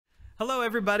Hello,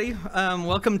 everybody.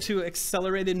 Welcome to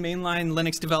Accelerated Mainline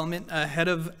Linux Development, Head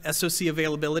of SoC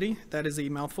Availability. That is a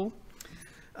mouthful.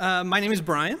 My name is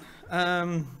Brian.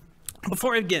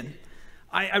 Before I begin,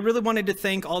 I really wanted to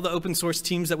thank all the open source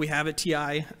teams that we have at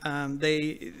TI.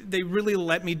 They really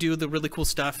let me do the really cool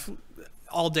stuff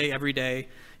all day, every day,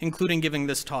 including giving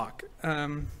this talk.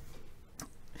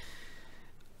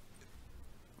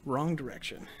 Wrong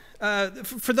direction.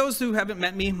 For those who haven't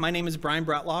met me, my name is Bryan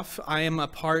Brattlof. I am a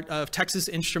part of Texas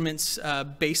Instruments'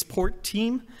 Baseport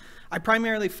team. I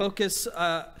primarily focus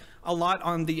a lot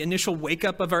on the initial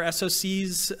wake-up of our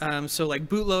SoCs, so like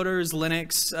bootloaders,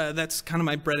 Linux. That's kind of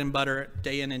my bread and butter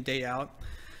day in and day out.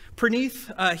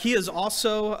 Praneeth, he is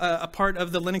also a part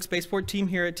of the Linux Baseport team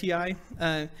here at TI.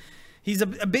 He's a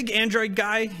big Android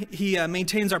guy. He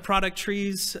maintains our product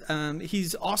trees.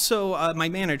 He's also my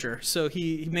manager, so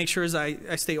he makes sure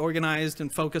I stay organized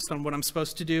and focused on what I'm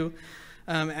supposed to do.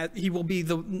 He will be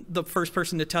the first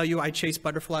person to tell you I chase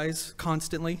butterflies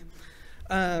constantly.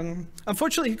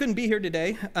 Unfortunately, he couldn't be here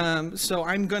today, so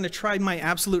I'm going to try my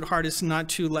absolute hardest not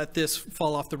to let this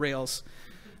fall off the rails.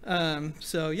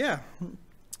 So yeah.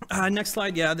 Next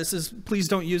slide. Yeah, this is, please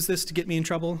don't use this to get me in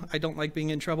trouble. I don't like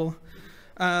being in trouble.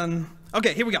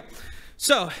 Okay, here we go.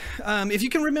 So if you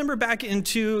can remember back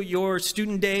into your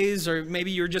student days, or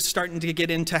maybe you're just starting to get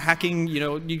into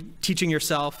hacking, teaching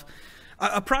yourself,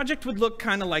 a project would look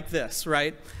kind of like this,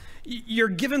 right? You're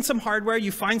given some hardware,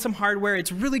 you find some hardware,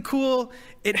 it's really cool,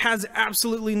 it has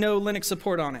absolutely no Linux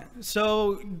support on it.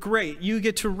 So great, you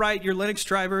get to write your Linux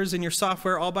drivers and your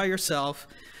software all by yourself.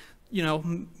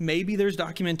 Maybe there's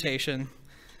documentation,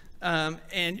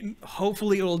 and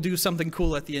hopefully it'll do something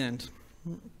cool at the end.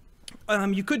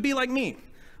 You could be like me.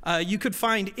 You could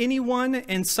find anyone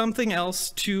and something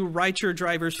else to write your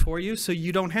drivers for you, so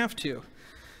you don't have to.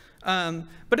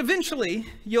 But eventually,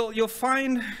 you'll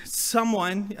find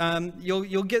someone.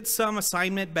 You'll get some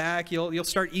assignment back. You'll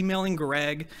start emailing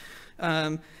Greg,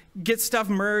 get stuff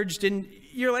merged, and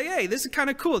you're like, hey, this is kind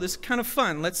of cool. This is kind of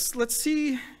fun. Let's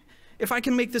see if I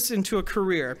can make this into a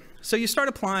career. So you start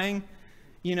applying.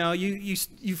 You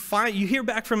hear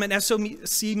back from an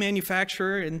SoC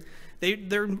manufacturer, and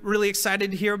they're really excited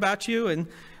to hear about you and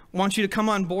want you to come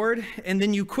on board. And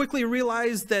then you quickly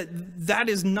realize that that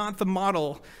is not the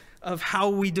model of how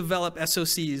we develop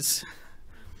SoCs.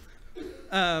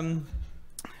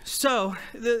 So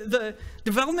the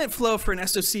development flow for an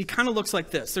SoC kind of looks like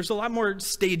this. There's a lot more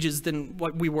stages than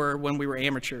what we were when we were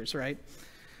amateurs, right?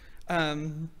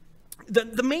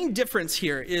 The main difference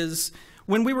here is,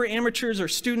 when we were amateurs or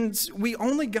students, we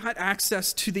only got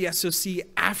access to the SoC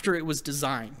after it was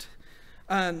designed.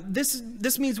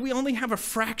 This means we only have a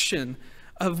fraction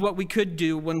of what we could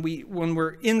do when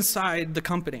we're inside the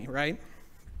company, right?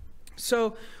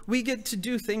 So we get to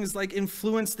do things like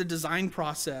influence the design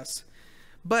process.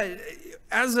 But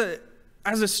as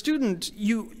a student,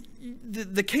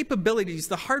 the capabilities,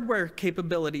 the hardware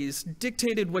capabilities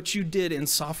dictated what you did in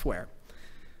software.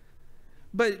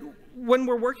 But when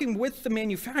we're working with the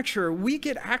manufacturer, we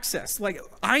get access. Like,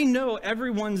 I know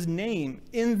everyone's name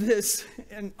in this,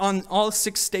 and on all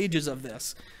 6 stages of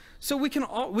this. So we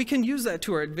can use that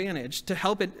to our advantage to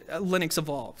help Linux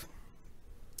evolve.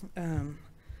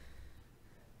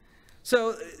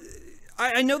 So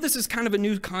I know this is kind of a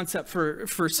new concept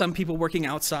for some people working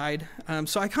outside.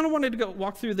 So I kind of wanted to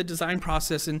walk through the design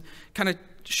process and kind of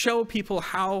show people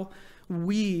how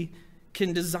we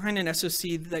can design an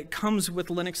SoC that comes with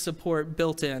Linux support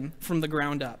built in from the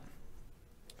ground up.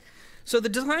 So the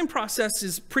design process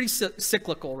is pretty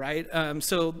cyclical, right?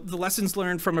 So the lessons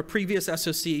learned from a previous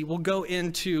SoC will go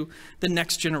into the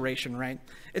next generation, right?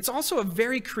 It's also a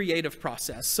very creative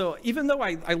process. So even though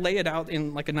I lay it out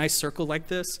in like a nice circle like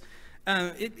this,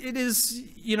 it is,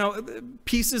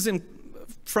 pieces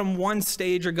from one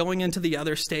stage are going into the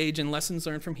other stage, and lessons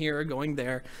learned from here are going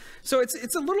there. So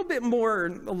it's a little bit more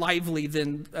lively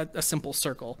than a simple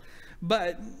circle.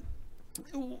 But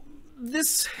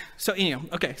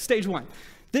okay, stage 1.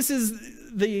 This is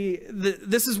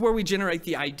this is where we generate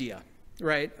the idea,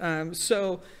 right?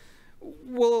 So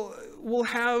we'll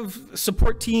have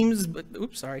support teams,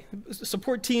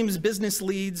 support teams, business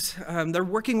leads. They're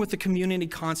working with the community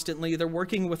constantly. They're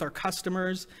working with our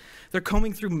customers. They're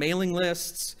combing through mailing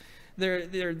lists.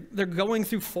 They're going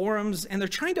through forums, and they're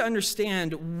trying to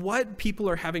understand what people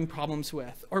are having problems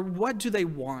with, or what do they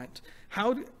want.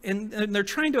 And they're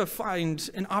trying to find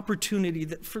an opportunity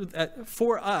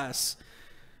for us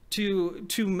to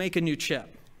make a new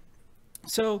chip.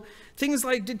 So things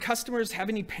like, did customers have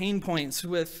any pain points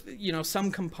with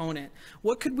some component?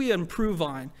 What could we improve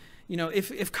on?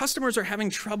 If customers are having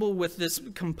trouble with this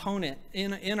component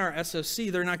in our SoC,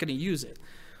 they're not going to use it.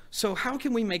 So how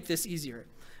can we make this easier?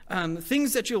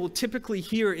 Things that you'll typically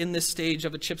hear in this stage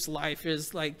of a chip's life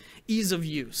is like ease of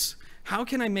use. How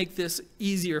can I make this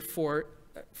easier for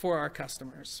our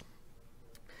customers?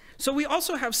 So we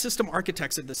also have system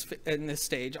architects in this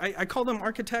stage. I call them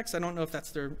architects. I don't know if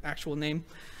that's their actual name,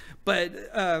 but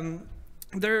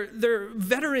they're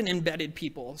veteran embedded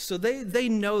people. So they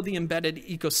know the embedded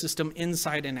ecosystem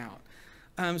inside and out.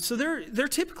 So they're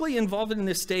typically involved in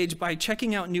this stage by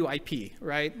checking out new IP,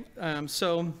 right?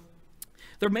 So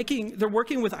they're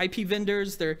working with IP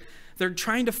vendors. They're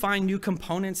trying to find new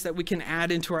components that we can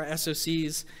add into our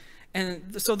SoCs.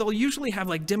 And so they'll usually have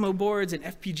like demo boards and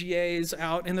FPGAs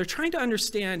out, and they're trying to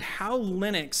understand how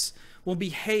Linux will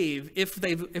behave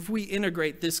if we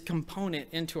integrate this component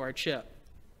into our chip.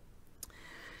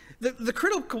 The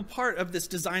critical part of this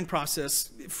design process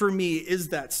for me is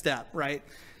that step, right?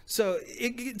 So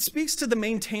it speaks to the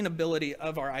maintainability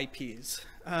of our IPs.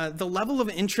 The level of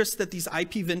interest that these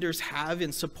IP vendors have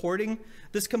in supporting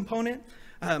this component,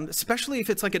 especially if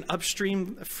it's like an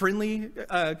upstream friendly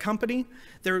company,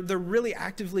 they're really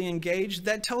actively engaged.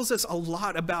 That tells us a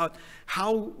lot about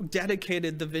how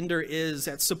dedicated the vendor is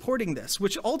at supporting this,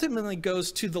 which ultimately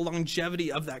goes to the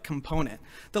longevity of that component.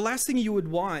 The last thing you would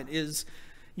want is,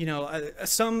 you know,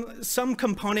 some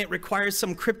component requires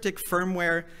some cryptic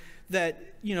firmware that,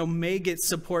 you know, may get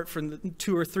support for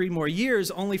 2 or 3 more years,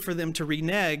 only for them to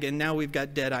renege, and now we've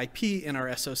got dead IP in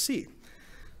our SoC.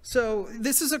 So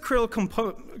this is a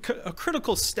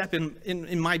critical step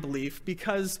in my belief,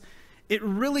 because it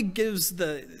really gives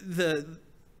the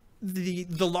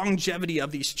longevity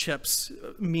of these chips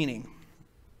meaning.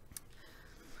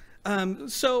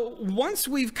 So once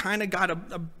we've kind of got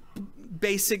a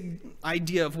basic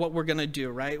idea of what we're going to do,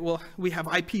 right? Well, we have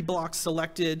IP blocks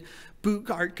selected,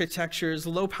 boot architectures,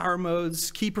 low power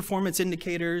modes, key performance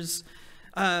indicators,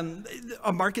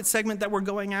 a market segment that we're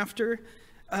going after.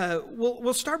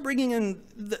 We'll start bringing in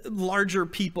the larger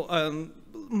people,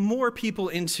 more people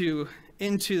into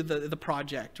the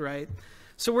project, right?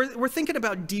 So we're thinking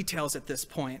about details at this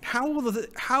point.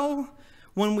 How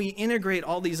when we integrate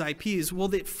all these IPs,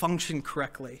 will it function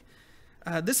correctly?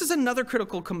 This is another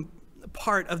critical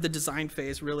part of the design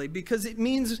phase, really, because it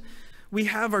means we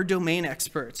have our domain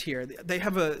experts here. They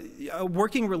have a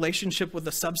working relationship with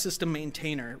the subsystem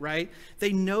maintainer, right?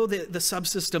 They know the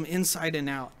subsystem inside and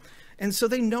out. And so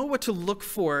they know what to look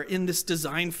for in this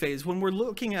design phase when we're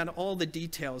looking at all the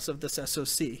details of this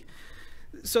SoC.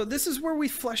 So this is where we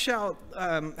flesh out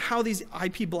how these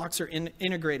IP blocks are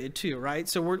integrated too, right?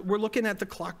 So we're looking at the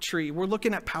clock tree, we're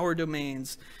looking at power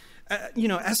domains, you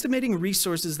know, estimating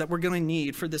resources that we're going to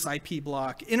need for this IP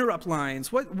block, interrupt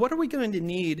lines. What are we going to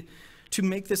need to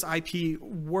make this IP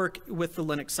work with the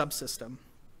Linux subsystem?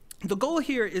 The goal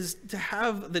here is to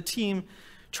have the team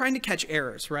trying to catch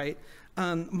errors, right?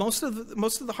 Most of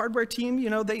the hardware team, you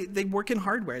know, they work in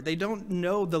hardware. They don't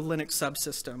know the Linux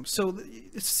subsystem. So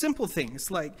it's simple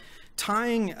things like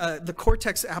tying the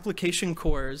Cortex application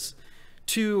cores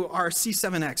to our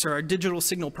C7X or our digital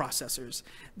signal processors.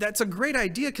 That's a great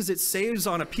idea because it saves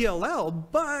on a PLL,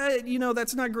 but, you know,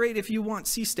 that's not great if you want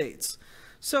C states.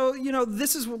 So, you know,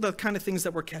 this is the kind of things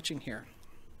that we're catching here.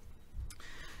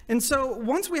 And so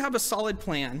once we have a solid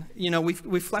plan, you know,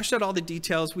 we've fleshed out all the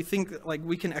details, we think like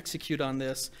we can execute on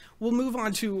this, we'll move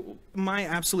on to my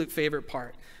absolute favorite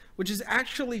part, which is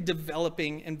actually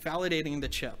developing and validating the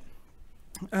chip.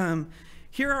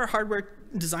 Here our hardware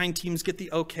design teams get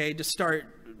the okay to start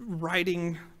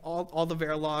writing all the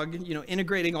Verilog, you know,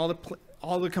 integrating all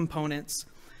the components.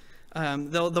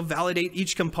 They'll validate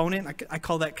each component. I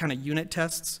call that kind of unit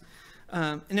tests.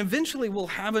 And eventually we'll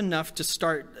have enough to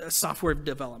start software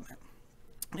development.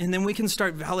 And then we can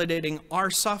start validating our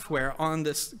software on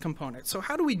this component. So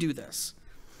how do we do this?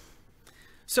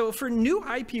 So for new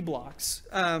IP blocks,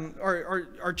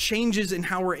 or changes in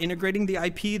how we're integrating the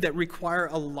IP that require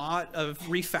a lot of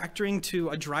refactoring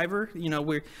to a driver, you know,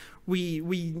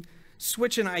 we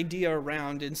switch an idea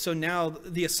around, and so now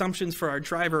the assumptions for our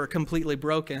driver are completely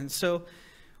broken. So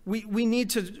we need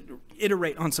to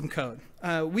iterate on some code.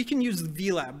 We can use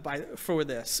VLab for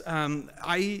this.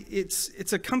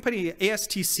 It's a company,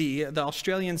 ASTC, the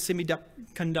Australian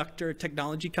Semiconductor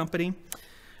Technology Company.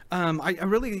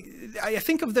 I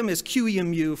think of them as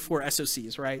QEMU for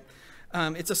SoCs, right?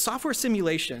 It's a software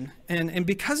simulation, and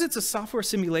because it's a software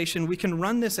simulation, we can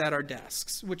run this at our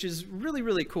desks, which is really,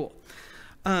 really cool.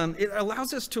 It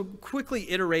allows us to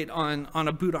quickly iterate on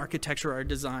a boot architecture or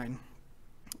design.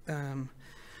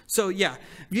 So yeah,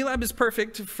 VLab is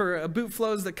perfect for boot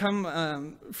flows that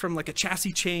come from like a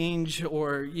chassis change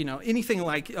or, you know, anything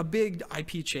like a big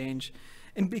IP change.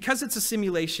 And because it's a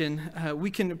simulation,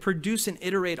 we can produce and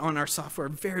iterate on our software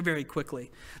very, very quickly.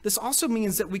 This also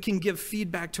means that we can give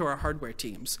feedback to our hardware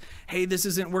teams. Hey, this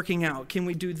isn't working out. Can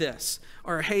we do this?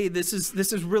 Or hey, this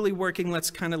is really working. Let's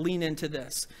kind of lean into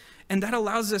this. And that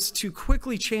allows us to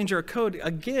quickly change our code,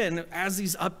 again, as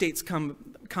these updates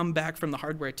come back from the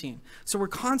hardware team. So we're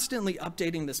constantly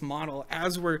updating this model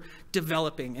as we're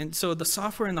developing. And so the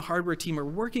software and the hardware team are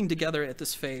working together at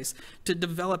this phase to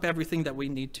develop everything that we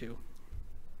need to.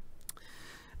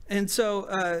 And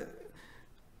so,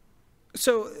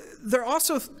 there are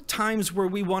also times where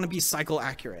we want to be cycle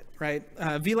accurate, right?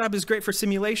 VLab is great for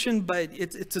simulation, but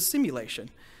it's a simulation.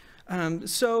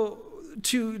 So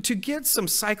to get some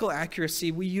cycle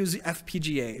accuracy, we use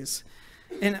FPGAs.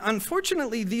 And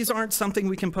unfortunately, these aren't something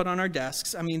we can put on our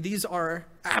desks. I mean, these are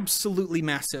absolutely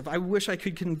massive. I wish I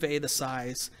could convey the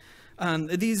size.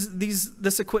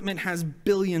 This equipment has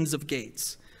billions of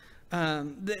gates.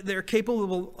 They're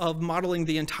capable of modeling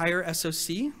the entire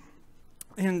SoC.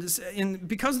 And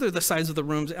because they're the size of the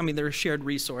rooms, I mean, they're a shared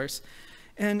resource.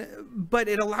 But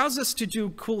it allows us to do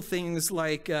cool things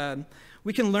like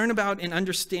we can learn about and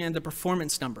understand the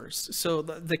performance numbers. So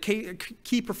the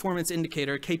key performance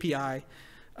indicator, KPI,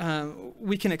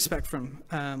 we can expect from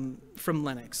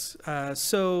Linux.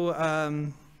 So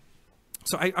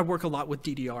I work a lot with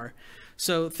DDR.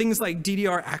 So things like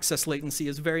DDR access latency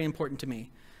is very important to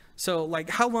me. So like,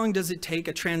 how long does it take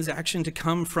a transaction to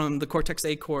come from the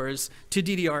Cortex-A cores to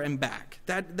DDR and back?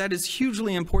 That is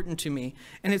hugely important to me,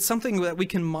 and it's something that we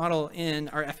can model in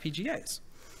our FPGAs.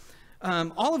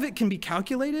 All of it can be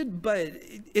calculated, but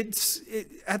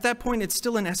at that point, it's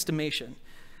still an estimation.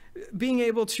 Being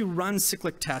able to run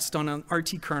cyclic test on an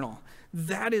RT kernel,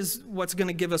 that is what's going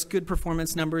to give us good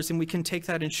performance numbers, and we can take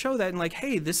that and show that and like,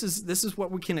 hey, this is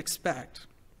what we can expect.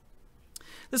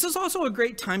 This is also a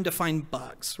great time to find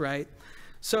bugs, right?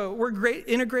 So we're great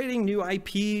integrating new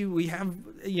IP. We have,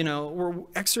 we're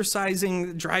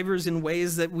exercising drivers in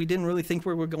ways that we didn't really think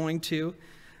we were going to.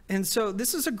 And so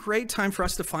this is a great time for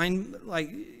us to find like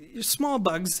small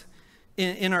bugs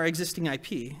in our existing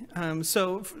IP.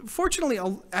 So fortunately,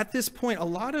 at this point, a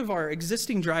lot of our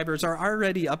existing drivers are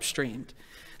already upstreamed.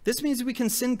 This means we can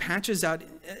send patches out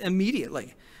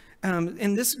immediately.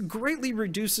 And this greatly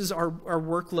reduces our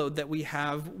workload that we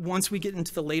have once we get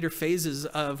into the later phases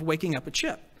of waking up a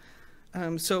chip.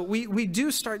 So we do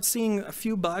start seeing a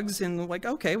few bugs and like,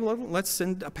 okay, well, let's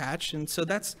send a patch. And so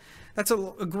that's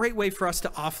a great way for us to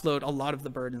offload a lot of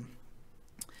the burden.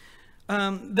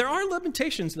 There are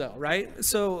limitations though, right?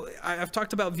 So I've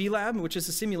talked about VLab, which is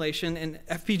a simulation, and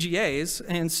FPGAs.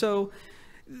 And so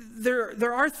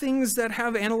there are things that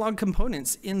have analog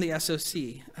components in the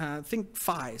SoC. Think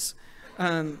PHYs.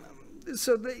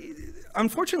 So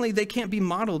unfortunately, they can't be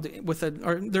modeled with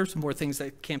or there's more things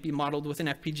that can't be modeled with an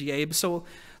FPGA. So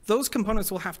those components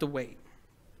will have to wait.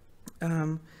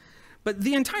 But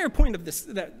the entire point of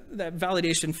that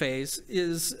validation phase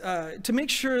is to make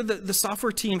sure that the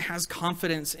software team has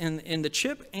confidence in the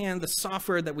chip and the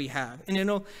software that we have, and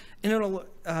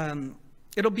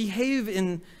it'll behave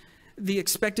in the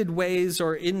expected ways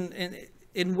or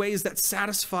in ways that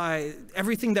satisfy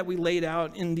everything that we laid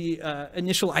out in the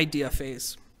initial idea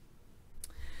phase.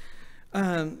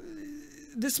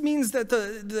 This means that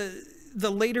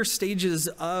the later stages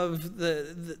of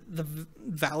the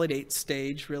validate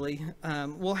stage really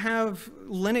will have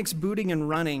Linux booting and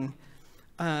running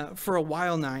for a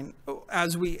while now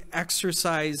as we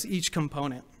exercise each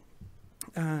component.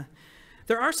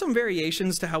 There are some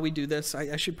variations to how we do this.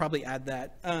 I should probably add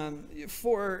that.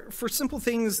 For simple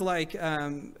things like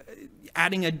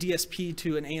adding a DSP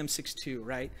to an AM62,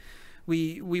 right?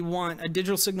 We want a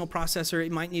digital signal processor.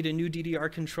 It might need a new DDR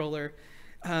controller.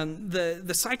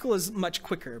 The cycle is much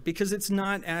quicker because it's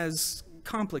not as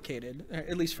complicated,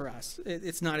 at least for us.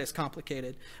 It's not as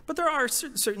complicated. But there are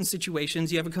certain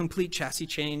situations. You have a complete chassis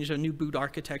change, a new boot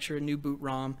architecture, a new boot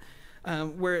ROM.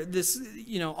 Where this,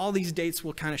 all these dates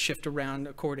will kind of shift around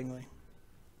accordingly.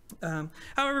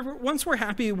 However, once we're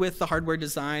happy with the hardware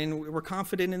design, we're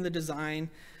confident in the design,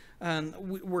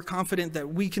 we're confident that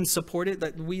we can support it,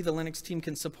 that we, the Linux team,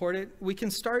 can support it, we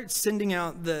can start sending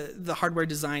out the hardware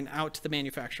design out to the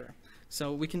manufacturer.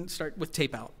 So we can start with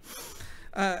tape out.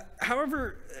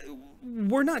 However,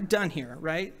 we're not done here,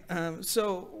 right?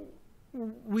 So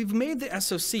we've made the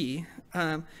SoC,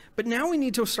 but now we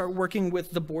need to start working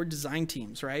with the board design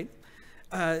teams, right?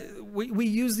 We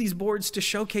use these boards to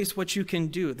showcase what you can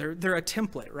do. They're a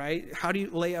template, right? How do you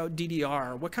lay out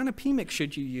DDR? What kind of PMIC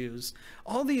should you use?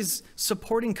 All these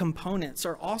supporting components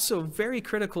are also very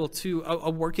critical to a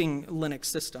working Linux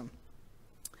system.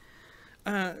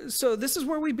 So this is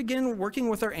where we begin working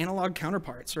with our analog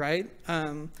counterparts, right?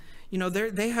 You know,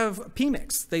 they have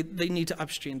PMICs they need to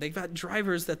upstream. They've got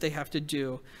drivers that they have to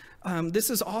do. This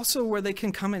is also where they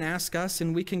can come and ask us,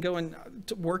 and we can go and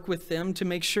work with them to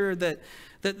make sure that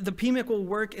the PMIC will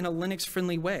work in a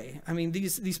Linux-friendly way. I mean,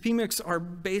 these PMICs are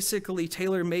basically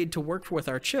tailor-made to work with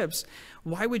our chips.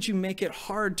 Why would you make it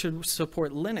hard to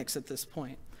support Linux at this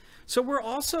point? So we're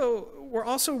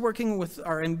also working with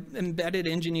our embedded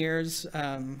engineers,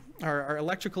 our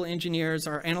electrical engineers,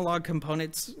 our analog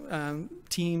components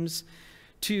teams,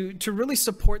 to really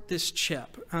support this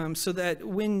chip, so that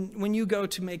when you go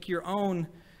to make your own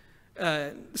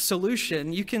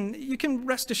solution, you can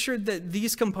rest assured that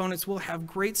these components will have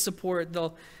great support.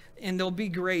 They'll be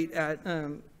great at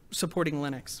supporting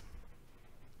Linux.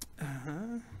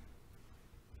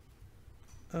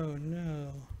 Oh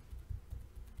no.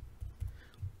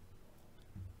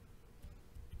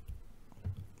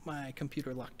 My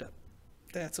computer locked up.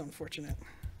 That's unfortunate.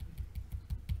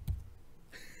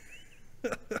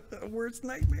 Worst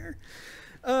nightmare.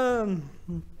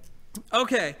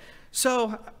 Okay,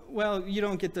 so, well, you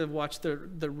don't get to watch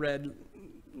the red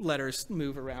letters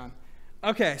move around.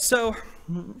 Okay, so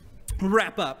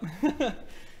wrap up.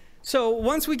 So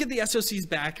once we get the SoCs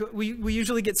back, we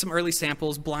usually get some early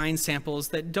samples, blind samples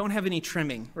that don't have any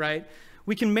trimming, right?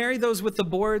 We can marry those with the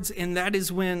boards, and that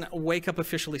is when Wake Up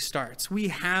officially starts. We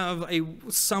have a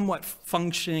somewhat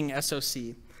functioning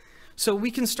SoC. So we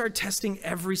can start testing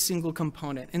every single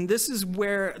component. And this is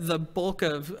where the bulk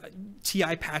of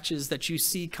TI patches that you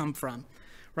see come from,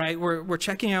 right? We're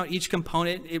checking out each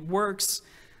component. It works.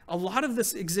 A lot of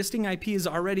this existing IP is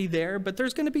already there, but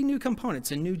there's going to be new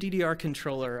components, a new DDR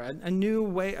controller, a new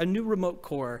remote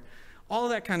core, all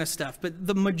that kind of stuff. But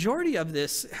the majority of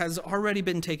this has already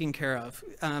been taken care of.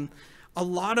 A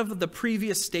lot of the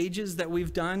previous stages that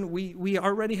we've done, we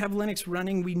already have Linux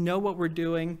running. We know what we're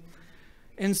doing.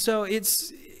 And so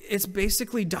it's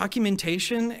basically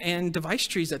documentation and device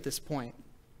trees at this point.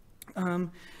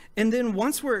 And then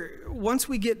once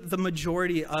we get the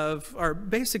majority of, or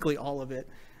basically all of it,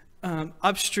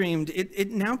 upstreamed, it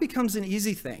now becomes an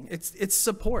easy thing. It's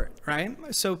support, right?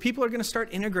 So people are going to start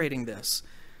integrating this.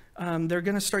 They're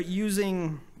going to start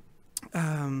using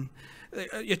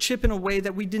a chip in a way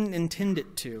that we didn't intend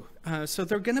it to. So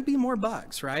there are going to be more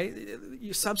bugs, right?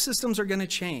 Subsystems are going to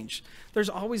change. There's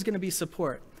always going to be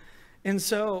support. And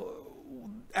so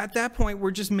at that point,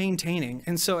 we're just maintaining.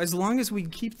 And so as long as we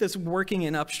keep this working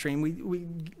in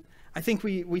upstream, I think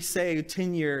we say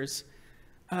 10 years,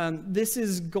 this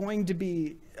is going to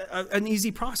be an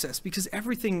easy process because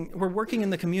we're working in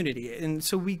the community. And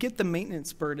so we get the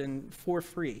maintenance burden for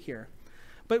free here.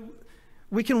 But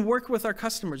we can work with our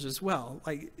customers as well.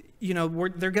 Like, you know,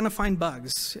 they're going to find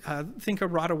bugs. Think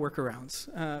of RADA workarounds.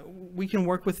 We can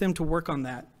work with them to work on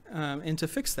that and to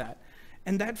fix that.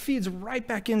 And that feeds right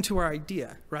back into our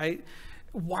idea, right?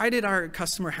 Why did our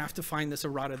customer have to find this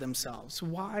errata themselves?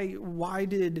 Why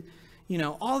did, you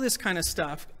know, all this kind of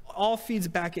stuff all feeds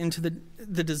back into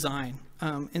the design.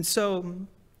 And so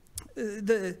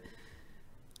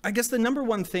I guess the number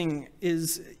one thing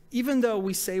is, even though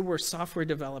we say we're software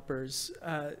developers,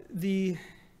 the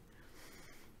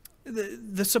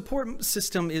support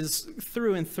system is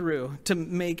through and through to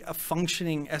make a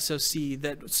functioning SoC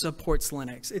that supports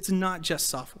Linux. It's not just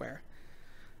software.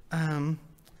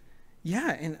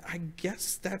 Yeah, and I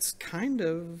guess that's kind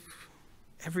of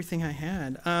everything I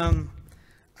had.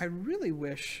 I really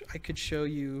wish I could show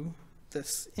you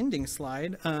this ending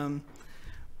slide.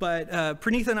 But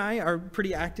Praneeth and I are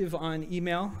pretty active on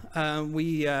email.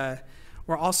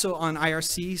 We're also on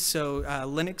IRC, so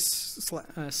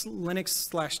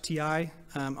Linux/TI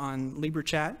on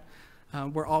LibreChat.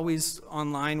 We're always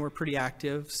online. We're pretty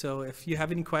active. So if you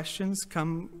have any questions,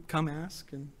 come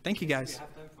ask. And thank you guys. We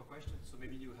have time for questions, so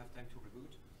maybe you have time to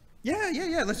reboot.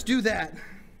 Yeah. Let's do that.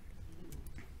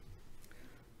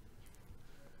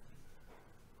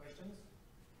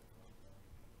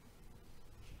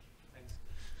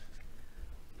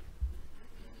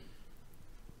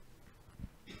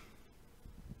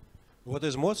 What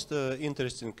is most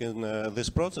interesting in this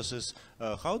process is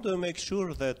how do you make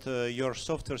sure that your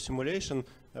software simulation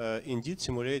indeed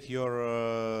simulate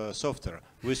your software?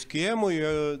 With QEMU,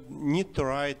 you need to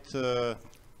write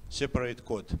separate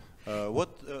code.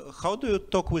 How do you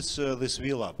talk with this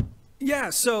VLab? Yeah,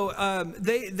 so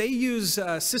they use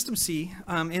System C,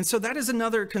 and so that is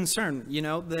another concern, you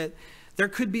know, that there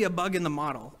could be a bug in the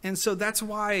model. And so that's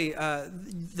why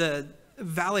the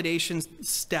validation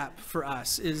step for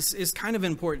us is kind of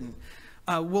important.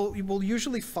 we'll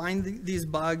usually find these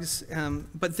bugs,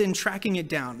 but then tracking it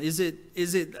down. Is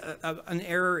it an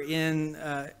error in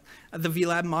the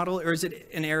VLab model, or is it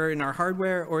an error in our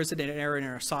hardware, or is it an error in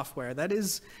our software? That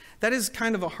is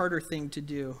kind of a harder thing to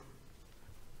do.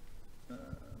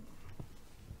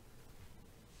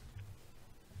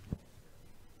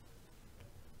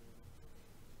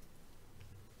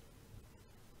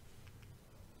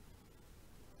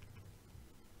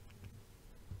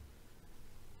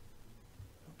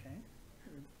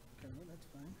 That's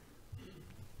fine.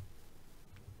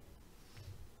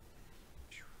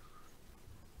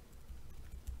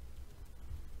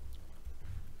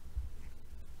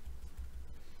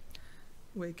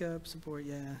 Wake up, support,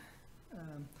 yeah.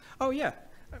 Oh yeah,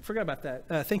 I forgot about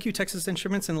that. Thank you, Texas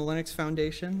Instruments and the Linux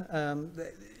Foundation.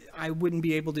 I wouldn't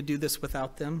be able to do this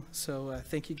without them, so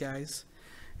thank you guys.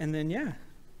 And then yeah,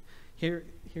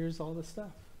 here's all the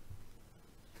stuff.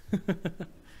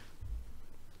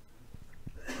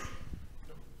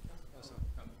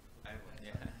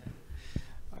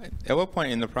 At what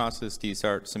point in the process do you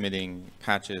start submitting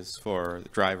patches for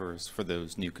drivers for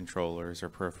those new controllers or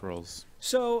peripherals?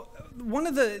 So one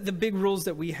of the big rules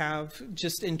that we have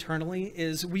just internally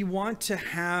is we want to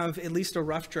have at least a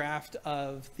rough draft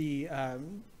of the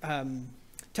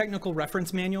technical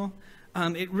reference manual.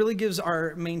 It really gives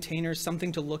our maintainers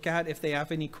something to look at if they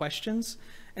have any questions.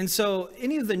 And so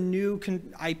any of the new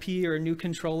IP or new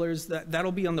controllers,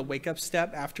 that'll be on the wake up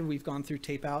step after we've gone through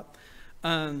tape out.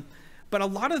 But a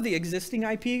lot of the existing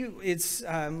IP, it's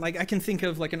like I can think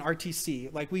of like an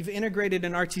RTC. Like we've integrated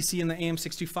an RTC in the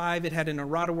AM625. It had an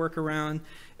errata workaround,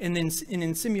 and then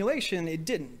in simulation, it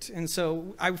didn't. And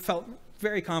so I felt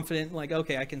very confident, like,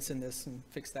 okay, I can send this and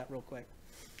fix that real quick.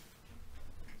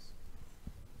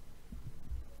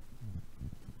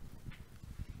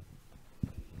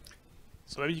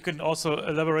 So maybe you can also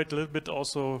elaborate a little bit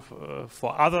also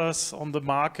for others on the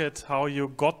market, how you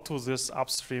got to this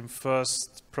upstream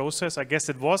first process. I guess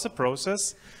it was a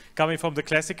process coming from the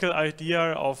classical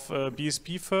idea of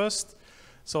BSP first.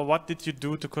 So what did you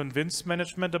do to convince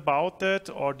management about that?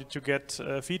 Or did you get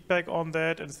feedback on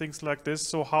that and things like this?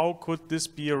 So how could this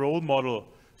be a role model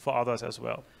for others as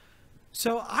well?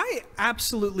 So I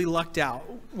absolutely lucked out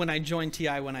when I joined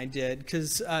TI when I did,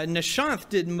 because Nishanth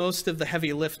did most of the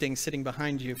heavy lifting sitting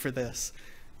behind you for this.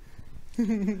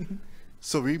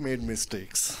 So we made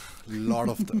mistakes, a lot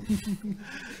of them.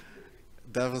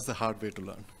 That was the hard way to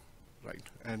learn, right?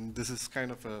 And this is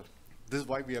kind of this is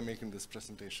why we are making this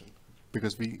presentation,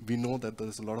 because we know that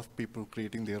there's a lot of people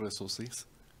creating their SoCs.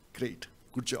 Great,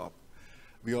 good job.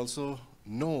 We also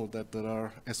know that there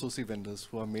are SoC vendors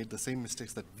who have made the same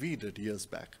mistakes that we did years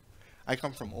back. I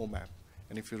come from OMAP,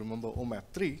 and if you remember OMAP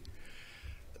 3,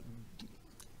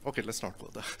 okay, let's not go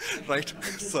there, right?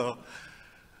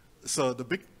 So the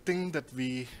big thing that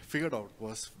we figured out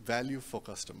was value for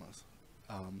customers.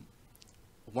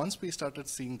 Once we started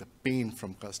seeing the pain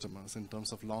from customers in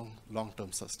terms of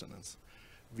long-term sustenance,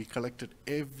 we collected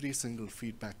every single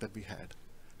feedback that we had,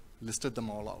 listed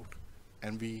them all out,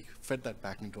 and we fed that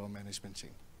back into our management chain.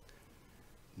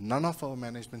 None of our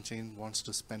management chain wants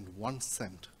to spend 1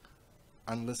 cent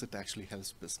unless it actually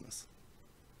helps business,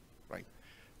 right?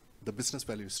 The business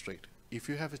value is straight. If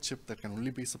you have a chip that can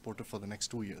only be supported for the next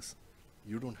 2 years,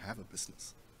 you don't have a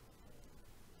business.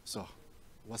 So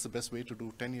what's the best way to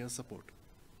do 10 years support?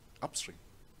 Upstream.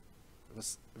 It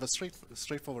was a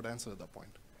straightforward answer at that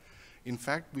point. In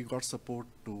fact, we got support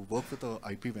to work with our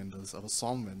IP vendors, our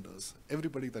SOM vendors,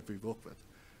 everybody that we work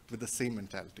with the same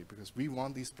mentality, because we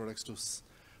want these products to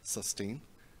sustain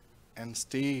and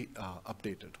stay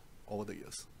updated over the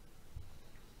years.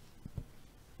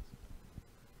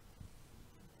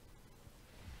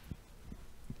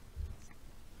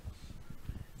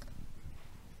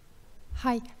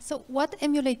 Hi. So what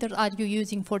emulator are you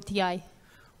using for TI?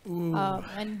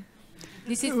 And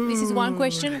this is one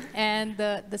question, and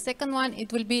the second one,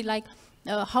 it will be like,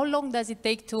 how long does it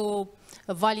take to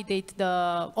validate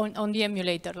on the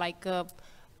emulator? Like,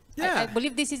 I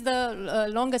believe this is the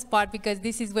longest part, because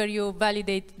this is where you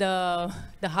validate the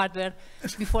hardware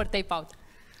before tape out.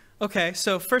 Okay,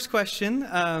 so first question,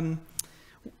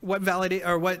 what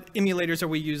emulators are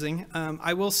we using?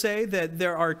 I will say that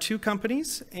there are 2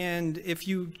 companies, and if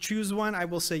you choose one, I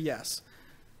will say yes.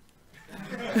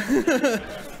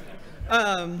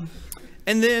 And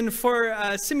then for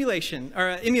simulation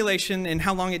or emulation and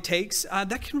how long it takes,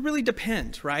 that can really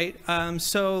depend, right?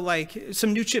 So like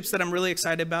some new chips that I'm really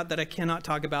excited about that I cannot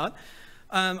talk about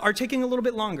are taking a little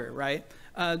bit longer, right?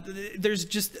 There's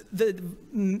just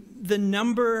the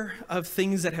number of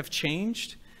things that have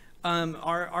changed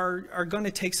are going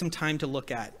to take some time to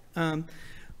look at.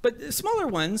 But the smaller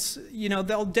ones, you know,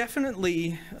 they'll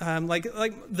definitely, like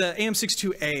the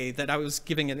AM62A that I was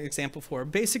giving an example for.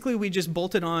 Basically, we just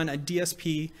bolted on a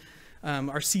DSP,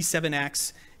 our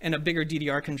C7X, and a bigger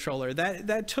DDR controller.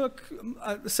 That took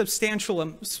a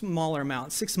substantial smaller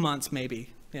amount, 6 months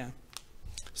maybe, yeah.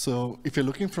 So if you're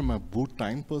looking from a boot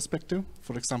time perspective,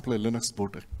 for example, a Linux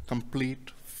boot, a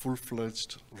complete,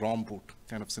 full-fledged ROM boot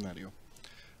kind of scenario.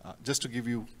 Just to give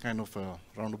you kind of a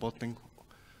roundabout thing,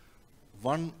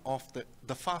 one of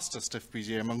the fastest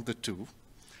FPGA among the two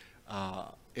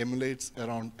emulates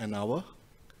around an hour,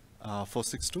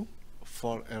 462,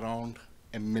 for around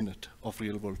a minute of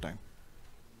real-world time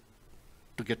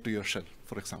to get to your shell,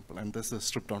 for example. And this is a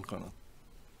stripped-down kernel.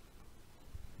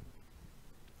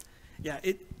 Yeah,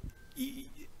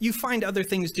 you find other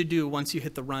things to do once you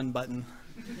hit the run button.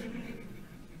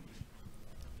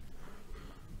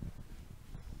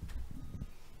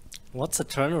 What's the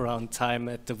turnaround time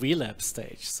at the VLab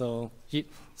stage? So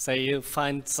say you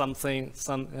find something,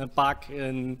 a bug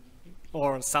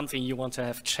or something you want to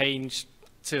have changed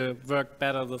to work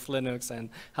better with Linux, and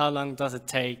how long does it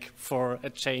take for a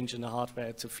change in the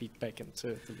hardware to feed back into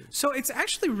the loop? So it's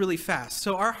actually really fast.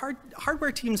 So our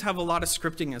hardware teams have a lot of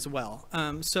scripting as well.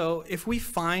 So if we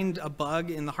find a bug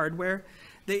in the hardware,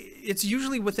 it's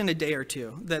usually within a day or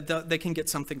two that they can get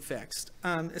something fixed.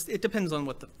 It depends on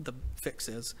what the fix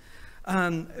is.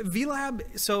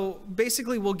 VLab, so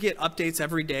basically we'll get updates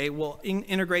every day. We'll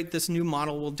integrate this new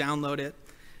model, we'll download it.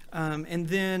 And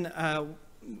then,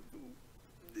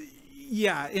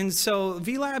 yeah, and so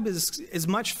VLab is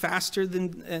much faster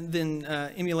than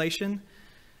emulation,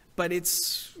 but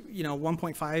it's, you know,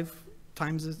 1.5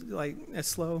 times as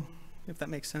slow, if that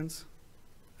makes sense.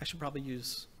 I should probably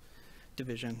use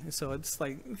division. So it's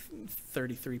like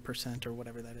 33% or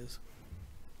whatever that is.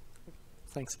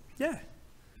 Thanks. Yeah.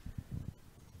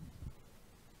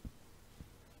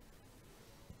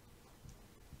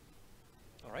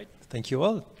 All right. Thank you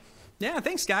all. Yeah,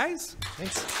 thanks, guys.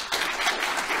 Thanks.